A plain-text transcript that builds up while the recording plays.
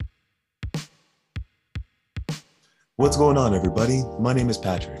What's going on, everybody? My name is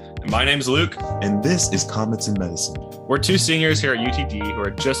Patrick, My name's Luke. and this is Comets in Medicine. We're two seniors here at UTD who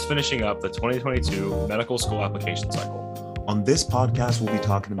are just finishing up the 2022 medical school application cycle. On this podcast, we'll be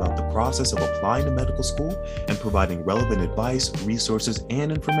talking about the process of applying to medical school and providing relevant advice, resources,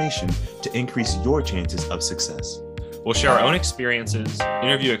 and information to increase your chances of success. We'll share our own experiences,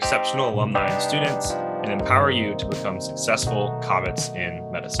 interview exceptional alumni and students, and empower you to become successful Comets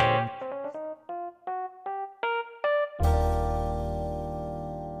in medicine.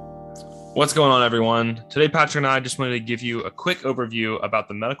 What's going on, everyone? Today, Patrick and I just wanted to give you a quick overview about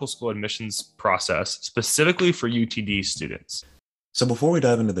the medical school admissions process, specifically for UTD students. So before we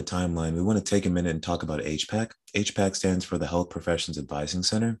dive into the timeline, we want to take a minute and talk about HPAC. HPAC stands for the Health Professions Advising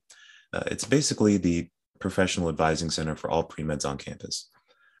Center. It's basically the professional advising center for all pre-meds on campus.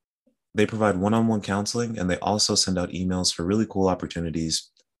 They provide one-on-one counseling, and they also send out emails for really cool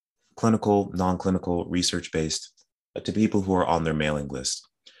opportunities, clinical, non-clinical, research-based, to people who are on their mailing list.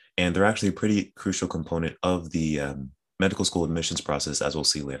 And they're actually a pretty crucial component of the medical school admissions process, as we'll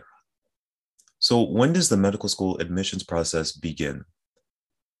see later on. So when does the medical school admissions process begin?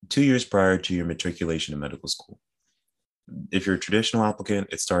 2 years prior to your matriculation in medical school. If you're a traditional applicant,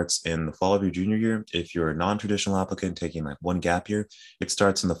 it starts in the fall of your junior year. If you're a non-traditional applicant taking like one gap year, it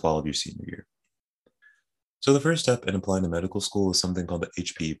starts in the fall of your senior year. So the first step in applying to medical school is something called the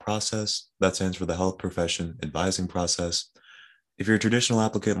HPE process. That stands for the Health Profession Advising Process. If you're a traditional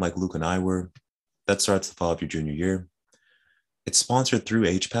applicant like Luke and I were, that starts the fall of your junior year. It's sponsored through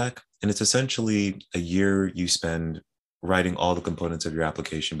HPAC, and it's essentially a year you spend writing all the components of your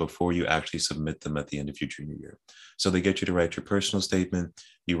application before you actually submit them at the end of your junior year. So they get you to write your personal statement,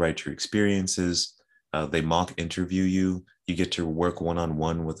 you write your experiences, they mock interview you, you get to work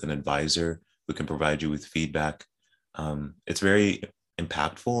one-on-one with an advisor who can provide you with feedback. It's very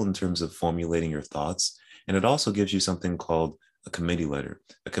impactful in terms of formulating your thoughts, and it also gives you something called a committee letter.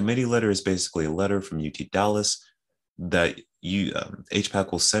 A committee letter is basically a letter from UT Dallas that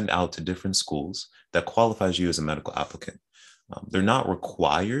HPAC will send out to different schools that qualifies you as a medical applicant. They're not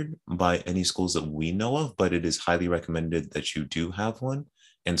required by any schools that we know of, but it is highly recommended that you do have one,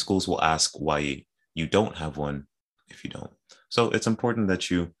 and schools will ask why you don't have one if you don't. So it's important that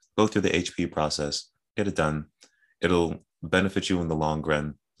you go through the HPE process, get it done. It'll benefit you in the long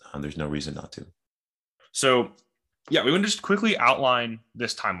run. There's no reason not to. So yeah, we want to just quickly outline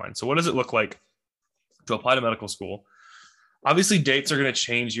this timeline. So what does it look like to apply to medical school? Obviously, dates are going to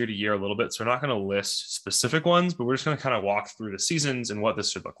change year to year a little bit, so we're not going to list specific ones, but we're just going to kind of walk through the seasons and what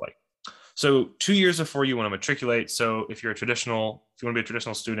this should look like. So 2 years before you want to matriculate. So if you want to be a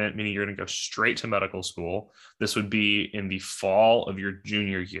traditional student, meaning you're going to go straight to medical school, this would be in the fall of your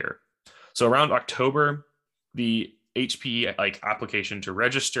junior year. So around October, the HPE application to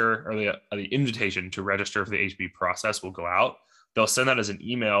register, or the invitation to register for the HPE process will go out. They'll send that as an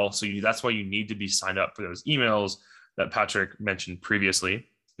email. So that's why you need to be signed up for those emails that Patrick mentioned previously.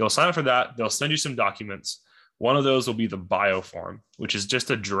 You'll sign up for that. They'll send you some documents. One of those will be the bio form, which is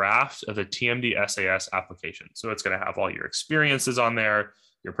just a draft of the TMD SAS application. So it's going to have all your experiences on there,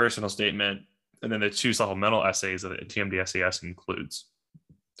 your personal statement, and then the 2 supplemental essays that the TMD SAS includes.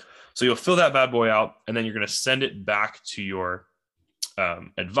 So you'll fill that bad boy out, and then you're going to send it back to your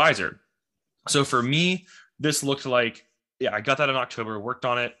advisor. So for me, this looked like, I got that in October, worked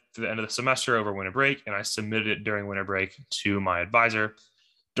on it through the end of the semester over winter break, and I submitted it during winter break to my advisor.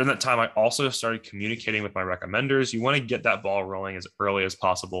 During that time, I also started communicating with my recommenders. You want to get that ball rolling as early as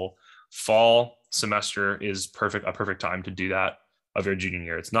possible. Fall semester is a perfect time to do that of your junior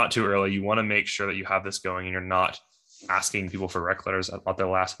year. It's not too early. You want to make sure that you have this going and you're not asking people for rec letters at the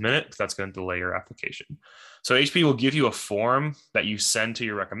last minute, because that's going to delay your application. So HP will give you a form that you send to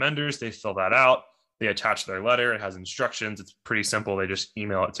your recommenders. They fill that out. They attach their letter. It has instructions. It's pretty simple. They just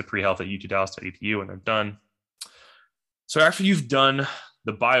email it to prehealth@utdallas.edu and they're done. So after you've done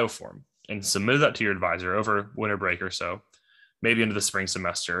the bio form and submitted that to your advisor over winter break or so, maybe into the spring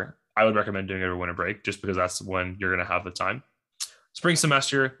semester, I would recommend doing it over winter break just because that's when you're going to have the time. Spring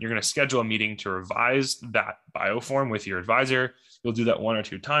semester, you're going to schedule a meeting to revise that bio form with your advisor. You'll do that 1 or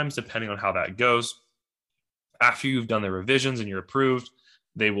 2 times, depending on how that goes. After you've done the revisions and you're approved,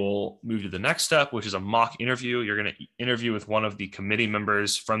 they will move to the next step, which is a mock interview. You're going to interview with one of the committee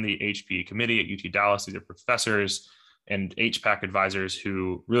members from the HPE committee at UT Dallas. These are professors and HPAC advisors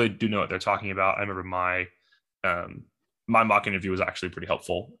who really do know what they're talking about. I remember my mock interview was actually pretty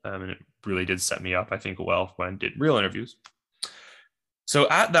helpful, and it really did set me up, I think, well when I did real interviews. So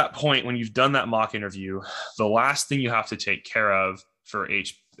at that point, when you've done that mock interview, the last thing you have to take care of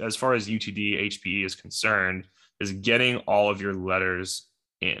as far as UTD HPE is concerned is getting all of your letters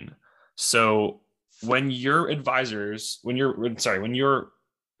in. So when your advisors, when your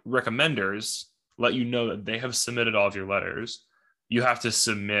recommenders let you know that they have submitted all of your letters, you have to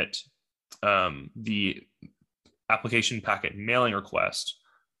submit the application packet mailing request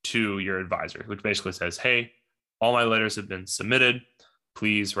to your advisor, which basically says, hey, all my letters have been submitted.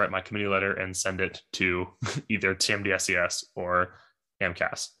 Please write my committee letter and send it to either TMDSES or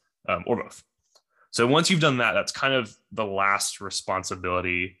AMCAS, or both. So once you've done that, that's kind of the last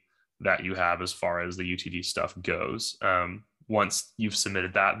responsibility that you have as far as the UTD stuff goes. Once you've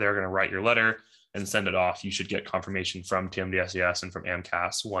submitted that, they're going to write your letter and send it off. You should get confirmation from TMDSES and from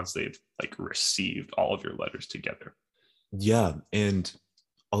AMCAS once they've like received all of your letters together. Yeah. And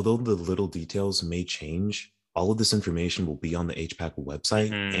although the little details may change, all of this information will be on the HPAC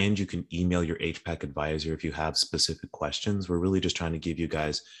website, and you can email your HPAC advisor if you have specific questions. We're really just trying to give you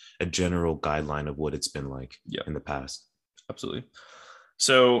guys a general guideline of what it's been like in the past. Absolutely.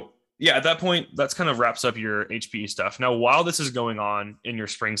 So yeah, at that point, that's kind of wraps up your HPE stuff. Now, while this is going on in your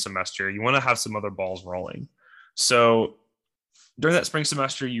spring semester, you want to have some other balls rolling. So during that spring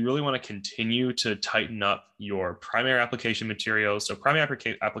semester, you really want to continue to tighten up your primary application materials. So primary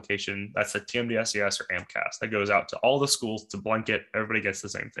application, that's a TMDSES or AMCAS. That goes out to all the schools to blanket. Everybody gets the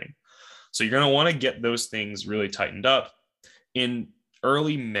same thing. So you're going to want to get those things really tightened up. In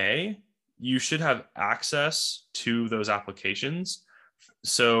early May, you should have access to those applications.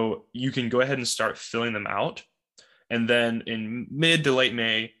 So you can go ahead and start filling them out. And then in mid to late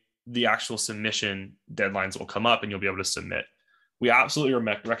May, the actual submission deadlines will come up and you'll be able to submit. We absolutely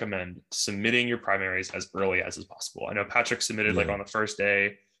recommend submitting your primaries as early as is possible. I know Patrick submitted like on the first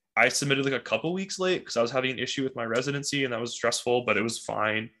day. I submitted like a couple weeks late because I was having an issue with my residency and that was stressful, but it was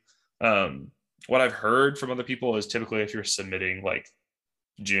fine. What I've heard from other people is typically if you're submitting like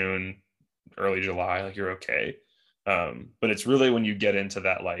June, early July, like you're okay. But it's really when you get into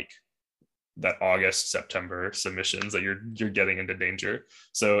that like that August, September submissions that you're getting into danger.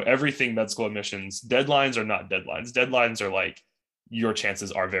 So everything medical admissions, deadlines are not deadlines. Deadlines are like your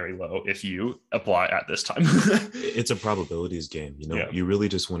chances are very low if you apply at this time. It's a probabilities game. You really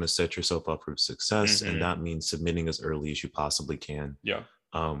just want to set yourself up for success. And that means submitting as early as you possibly can. Yeah.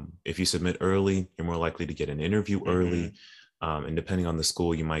 If you submit early, you're more likely to get an interview early. And depending on the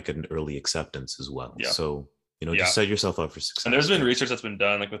school, you might get an early acceptance as well. Yeah. So, just set yourself up for success. And there's been research that's been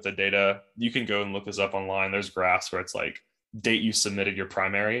done, like with the data. You can go and look this up online. There's graphs where it's like date you submitted your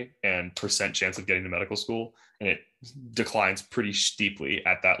primary and percent chance of getting to medical school. And it declines pretty steeply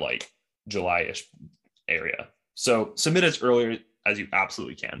at that like July-ish area. So submit as early as you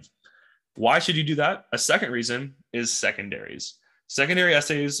absolutely can. Why should you do that? A second reason is secondaries. Secondary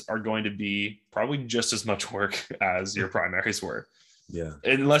essays are going to be probably just as much work as your primaries were. Yeah.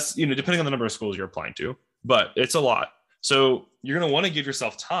 Unless, depending on the number of schools you're applying to, but it's a lot. So you're going to want to give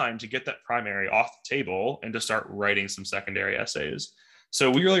yourself time to get that primary off the table and to start writing some secondary essays. So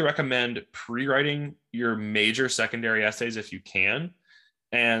we really recommend pre-writing your major secondary essays if you can.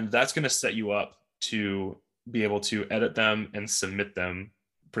 And that's going to set you up to be able to edit them and submit them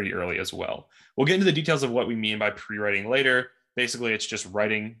pretty early as well. We'll get into the details of what we mean by pre-writing later. Basically, it's just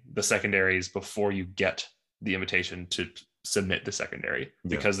writing the secondaries before you get the invitation to submit the secondary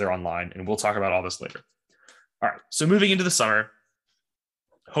because they're online. And we'll talk about all this later. All right. So moving into the summer,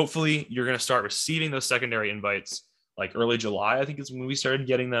 hopefully you're going to start receiving those secondary invites like early July, I think is when we started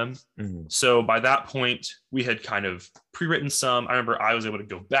getting them. So by that point, we had kind of pre-written some. I remember I was able to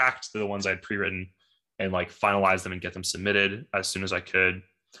go back to the ones I had pre-written and like finalize them and get them submitted as soon as I could.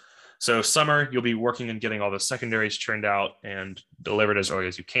 So summer, you'll be working and getting all the secondaries churned out and delivered as early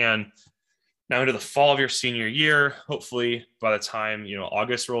as you can. Now into the fall of your senior year, hopefully by the time,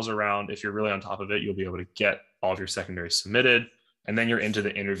 August rolls around, if you're really on top of it, you'll be able to get all of your secondaries submitted. And then you're into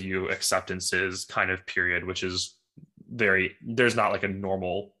the interview acceptances kind of period, which is there's not like a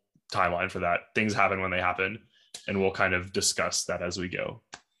normal timeline for that. Things happen when they happen. And we'll kind of discuss that as we go.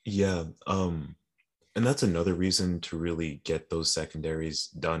 Yeah. And that's another reason to really get those secondaries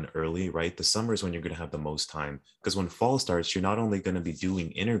done early, right? The summer is when you're going to have the most time, because when fall starts, you're not only going to be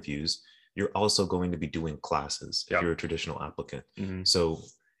doing interviews, you're also going to be doing classes if you're a traditional applicant. So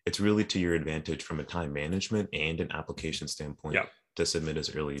it's really to your advantage from a time management and an application standpoint to submit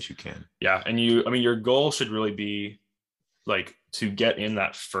as early as you can. Yeah. And your goal should really be like to get in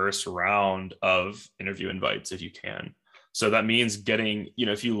that first round of interview invites if you can. So that means getting,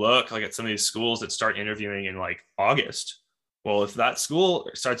 if you look like at some of these schools that start interviewing in like August, well, if that school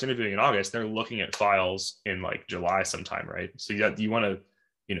starts interviewing in August, they're looking at files in like July sometime, right? So you want to,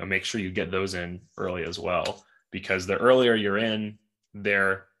 make sure you get those in early as well, because the earlier you're in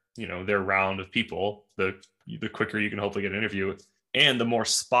their round of people, the quicker you can hopefully get an interview, and the more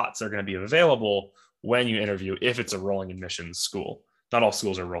spots are going to be available when you interview if it's a rolling admissions school. Not all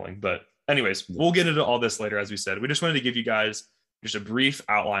schools are rolling, but anyways, we'll get into all this later. As we said, we just wanted to give you guys just a brief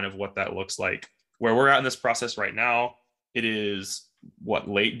outline of what that looks like. Where we're at in this process right now, it is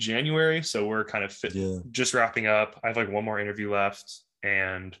late January, so we're kind of just wrapping up. I have like one more interview left,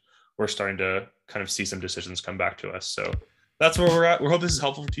 and we're starting to kind of see some decisions come back to us. So that's where we're at. We hope this is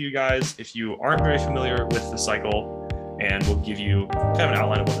helpful to you guys if you aren't very familiar with the cycle, and we'll give you kind of an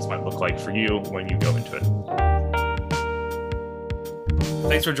outline of what this might look like for you when you go into it.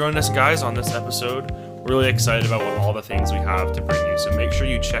 Thanks for joining us, guys, on this episode. We're really excited about all the things we have to bring you. So make sure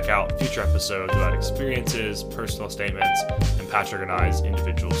you check out future episodes about experiences, personal statements, and Patrick and I's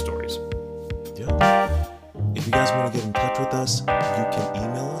individual stories. Yeah. If you guys want to get in touch with us, you can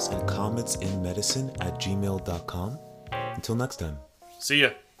email us at commentsinmedicine@gmail.com. Until next time. See ya.